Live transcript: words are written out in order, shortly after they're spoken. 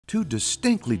two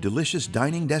distinctly delicious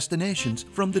dining destinations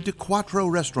from the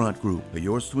DeQuattro Restaurant Group are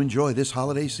yours to enjoy this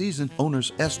holiday season.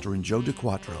 Owners Esther and Joe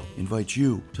DeQuattro invite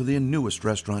you to their newest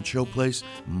restaurant showplace,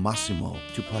 Massimo,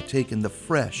 to partake in the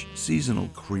fresh, seasonal,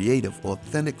 creative,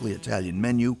 authentically Italian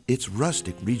menu. It's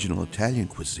rustic regional Italian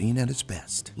cuisine at its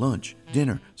best. Lunch,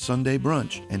 dinner, Sunday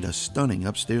brunch, and a stunning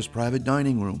upstairs private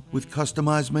dining room with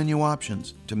customized menu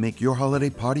options to make your holiday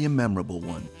party a memorable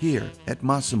one. Here at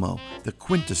Massimo, the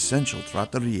quintessential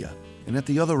trattoria. And at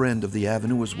the other end of the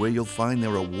avenue is where you'll find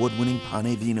their award-winning pane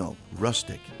e vino,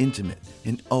 rustic, intimate,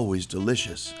 and always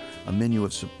delicious. A menu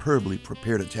of superbly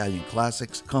prepared Italian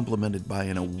classics complemented by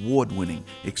an award-winning,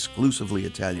 exclusively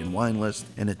Italian wine list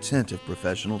and attentive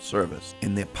professional service.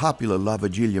 And their popular La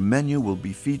Vigilia menu will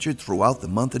be featured throughout the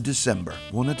month of December.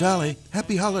 Buon Natale,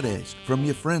 happy holidays from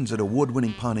your friends at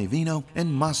award-winning Pane e Vino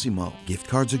and Massimo. Gift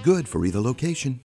cards are good for either location.